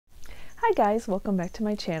Hi guys, welcome back to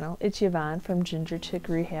my channel. It's Yvonne from Ginger Chick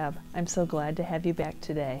Rehab. I'm so glad to have you back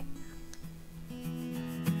today.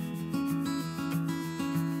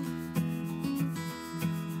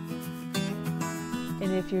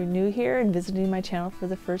 And if you're new here and visiting my channel for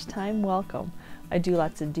the first time, welcome. I do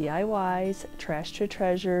lots of DIYs, trash to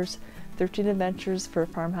treasures, thrifting adventures for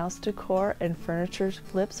farmhouse decor, and furniture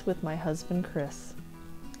flips with my husband Chris.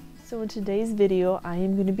 So in today's video, I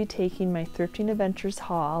am going to be taking my Thrifting Adventures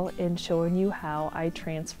haul and showing you how I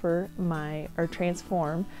transform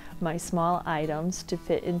my small items to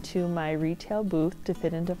fit into my retail booth to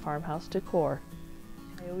fit into farmhouse decor.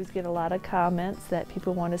 I always get a lot of comments that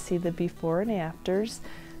people want to see the before and afters.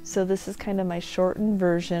 So this is kind of my shortened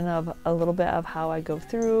version of a little bit of how I go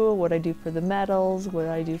through, what I do for the metals, what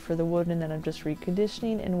I do for the wooden that I'm just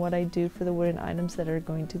reconditioning, and what I do for the wooden items that are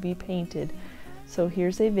going to be painted. So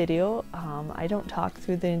here's a video. I don't talk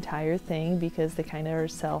through the entire thing because they kind of are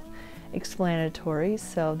self-explanatory.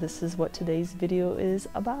 So this is what today's video is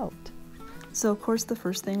about. So of course the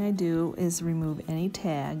first thing I do is remove any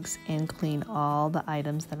tags and clean all the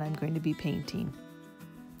items that I'm going to be painting.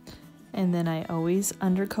 And then I always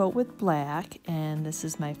undercoat with black, and this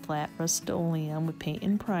is my flat Rust-Oleum with paint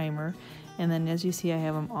and primer. And then as you see, I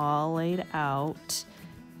have them all laid out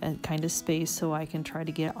kind of space so I can try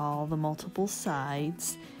to get all the multiple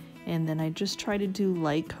sides. And then I just try to do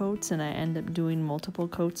light coats, and I end up doing multiple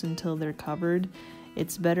coats until they're covered.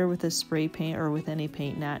 It's better with a spray paint or with any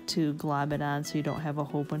paint not to glob it on so you don't have a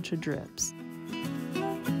whole bunch of drips.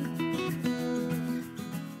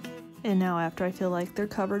 And now after I feel like they're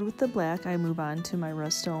covered with the black, I move on to my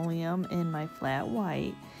Rust-Oleum and my flat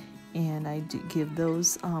white, and I give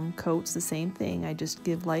those coats the same thing. I just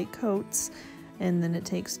give light coats, and then it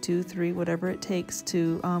takes 2, 3, whatever it takes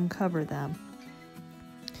to cover them.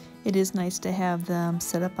 It is nice to have them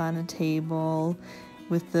set up on a table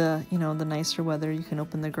with the, the nicer weather. You can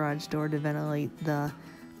open the garage door to ventilate the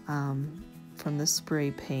from the spray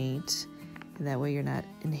paint, and that way you're not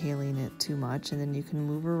inhaling it too much. And then you can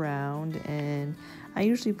move around, and I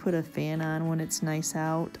usually put a fan on when it's nice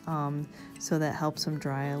out, so that helps them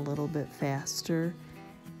dry a little bit faster.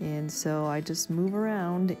 And so I just move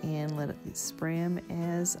around and let it spray them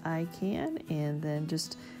as I can, and then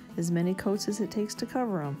just as many coats as it takes to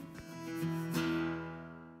cover them.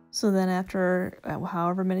 So then after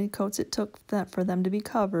however many coats it took for them to be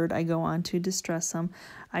covered, I go on to distress them.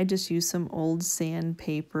 I just use some old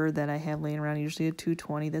sandpaper that I have laying around, usually a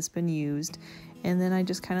 220 that's been used, and then I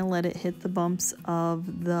just kind of let it hit the bumps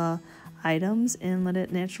of the items and let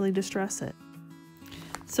it naturally distress it.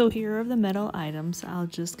 So here are the metal items. I'll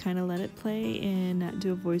just kind of let it play and not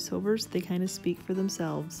do voiceovers. They kind of speak for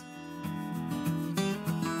themselves.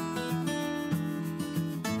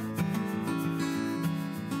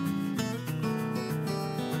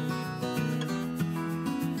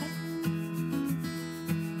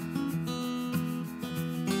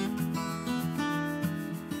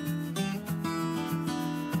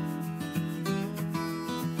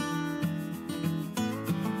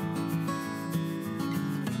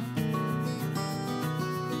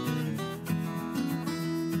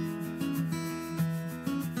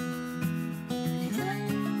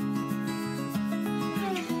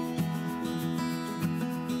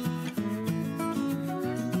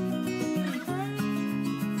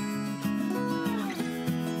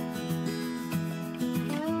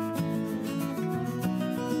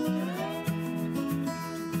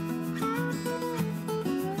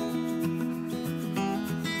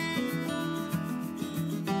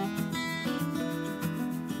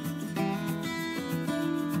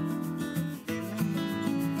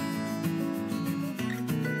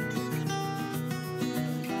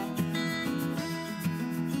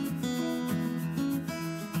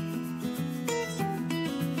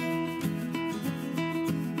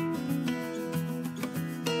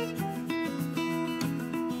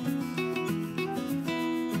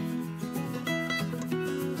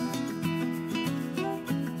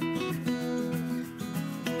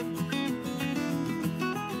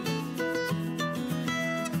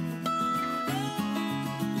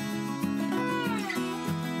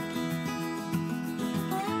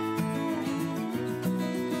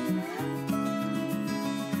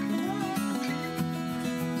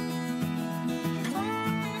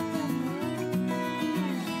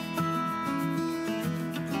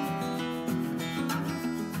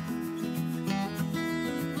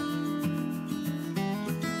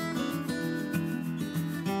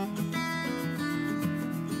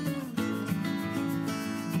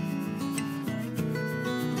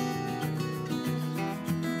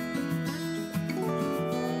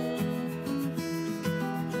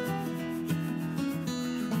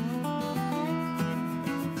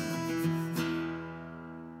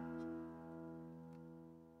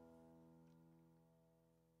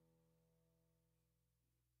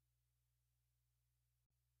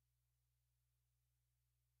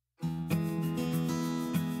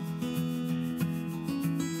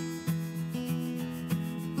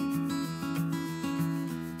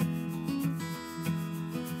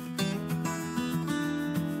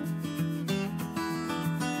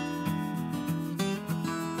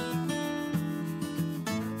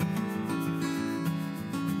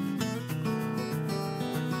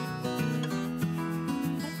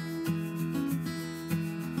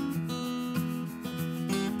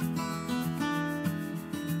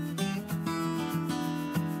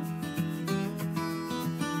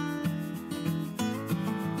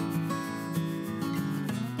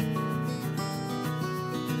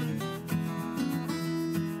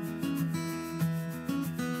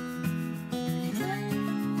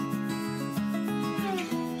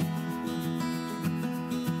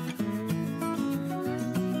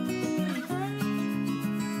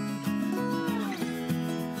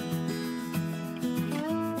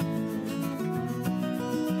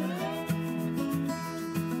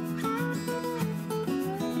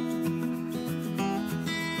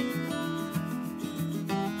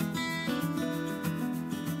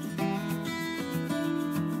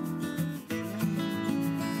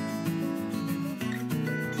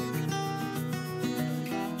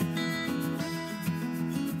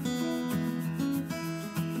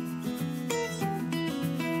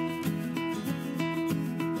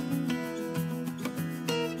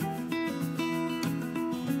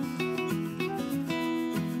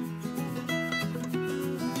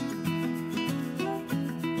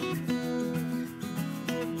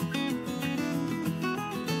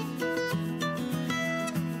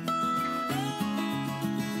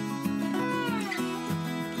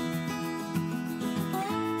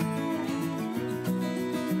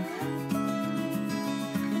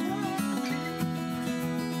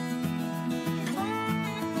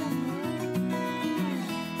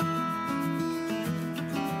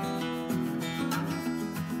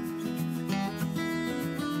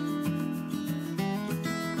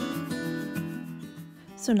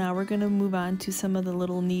 So now we're going to move on to some of the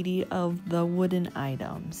little needy of the wooden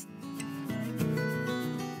items.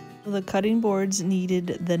 The cutting boards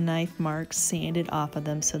needed the knife marks sanded off of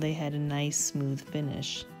them so they had a nice smooth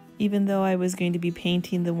finish. Even though I was going to be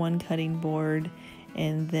painting the one cutting board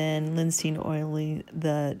and then linseed oiling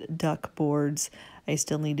the duck boards, I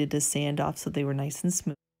still needed to sand off so they were nice and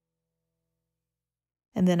smooth.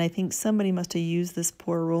 And then I think somebody must have used this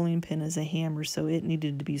poor rolling pin as a hammer, so it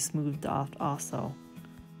needed to be smoothed off also.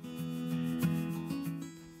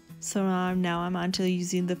 So now I'm on to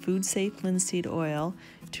using the food safe linseed oil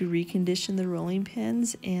to recondition the rolling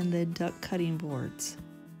pins and the duck cutting boards.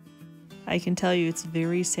 I can tell you it's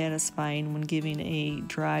very satisfying when giving a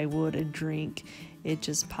dry wood a drink. It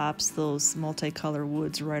just pops those multicolor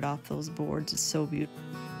woods right off those boards. It's so beautiful.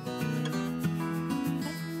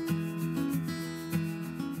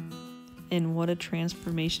 And what a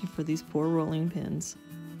transformation for these poor rolling pins.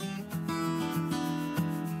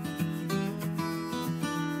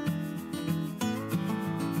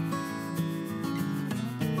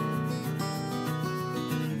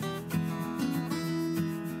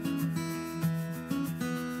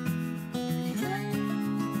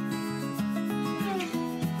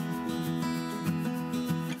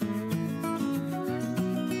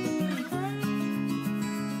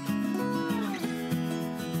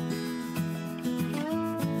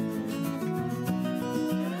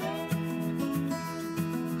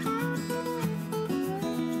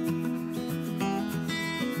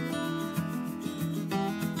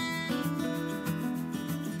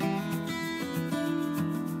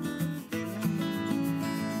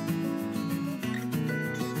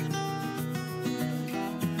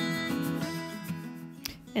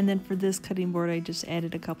 And then for this cutting board, I just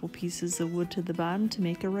added a couple pieces of wood to the bottom to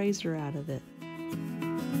make a riser out of it.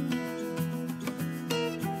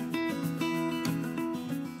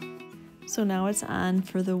 So now it's on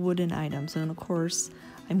for the wooden items, and of course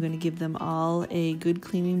I'm going to give them all a good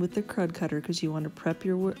cleaning with the crud cutter because you want to prep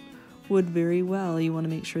your wood very well. You want to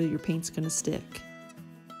make sure that your paint's going to stick.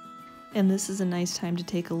 And this is a nice time to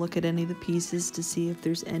take a look at any of the pieces to see if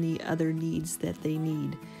there's any other needs that they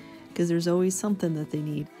need, because there's always something that they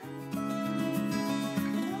need.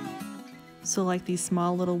 So like these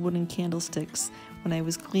small little wooden candlesticks, when I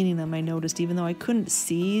was cleaning them, I noticed even though I couldn't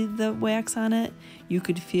see the wax on it, you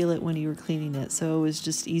could feel it when you were cleaning it. So it was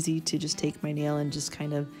just easy to just take my nail and just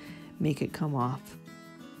kind of make it come off.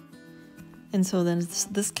 And so then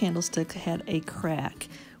this candlestick had a crack,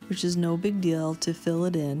 which is no big deal to fill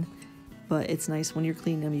it in, but it's nice when you're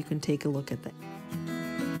cleaning them, you can take a look at that.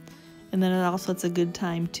 And then it's a good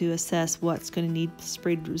time to assess what's going to need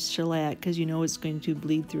sprayed with shellac because you know it's going to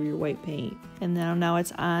bleed through your white paint. And now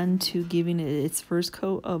it's on to giving it its first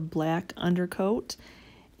coat of black undercoat.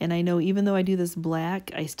 And I know even though I do this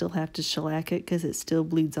black, I still have to shellac it because it still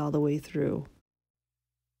bleeds all the way through.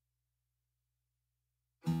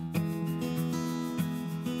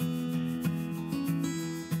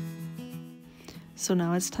 So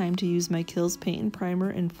now it's time to use my Kills paint and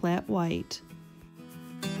primer in flat white.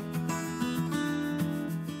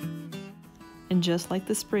 And just like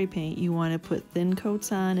the spray paint, you want to put thin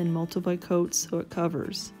coats on and multiple coats so it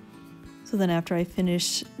covers. So then after I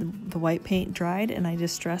finish the white paint dried and I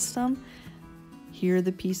distressed them, here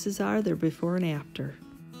the pieces are, they're before and after.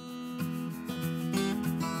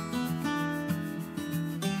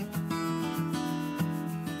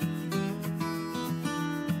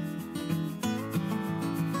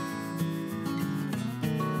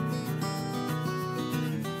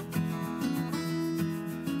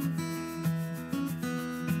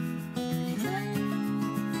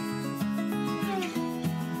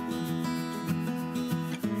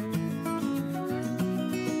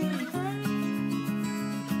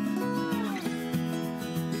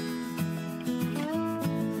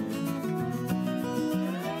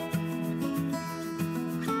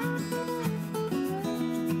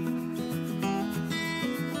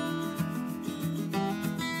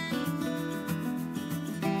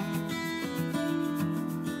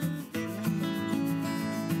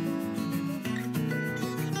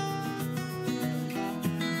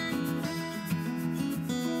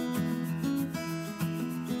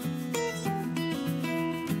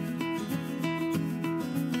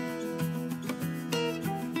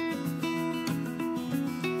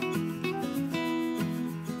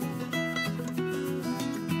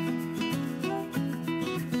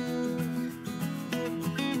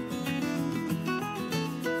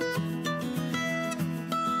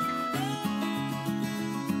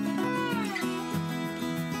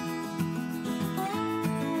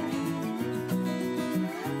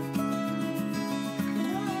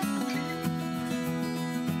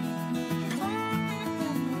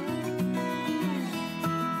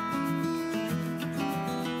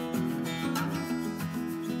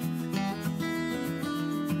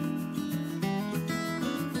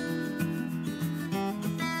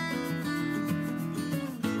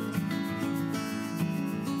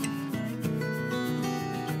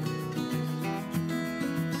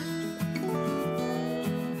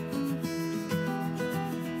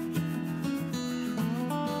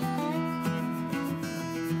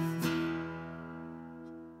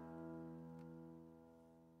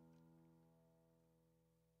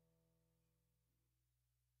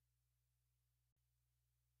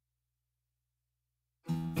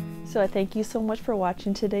 So I thank you so much for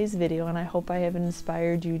watching today's video, and I hope I have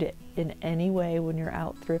inspired you to, in any way, when you're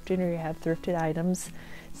out thrifting or you have thrifted items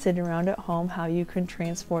sitting around at home, how you can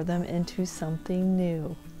transform them into something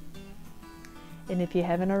new. And if you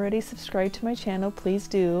haven't already subscribed to my channel, please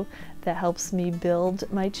do. That helps me build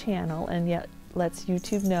my channel and yet lets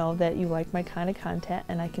YouTube know that you like my kind of content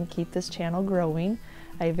and I can keep this channel growing.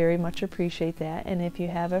 I very much appreciate that. And if you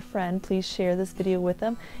have a friend, please share this video with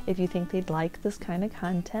them if you think they'd like this kind of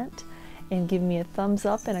content, and give me a thumbs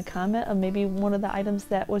up and a comment of maybe one of the items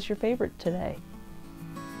that was your favorite today.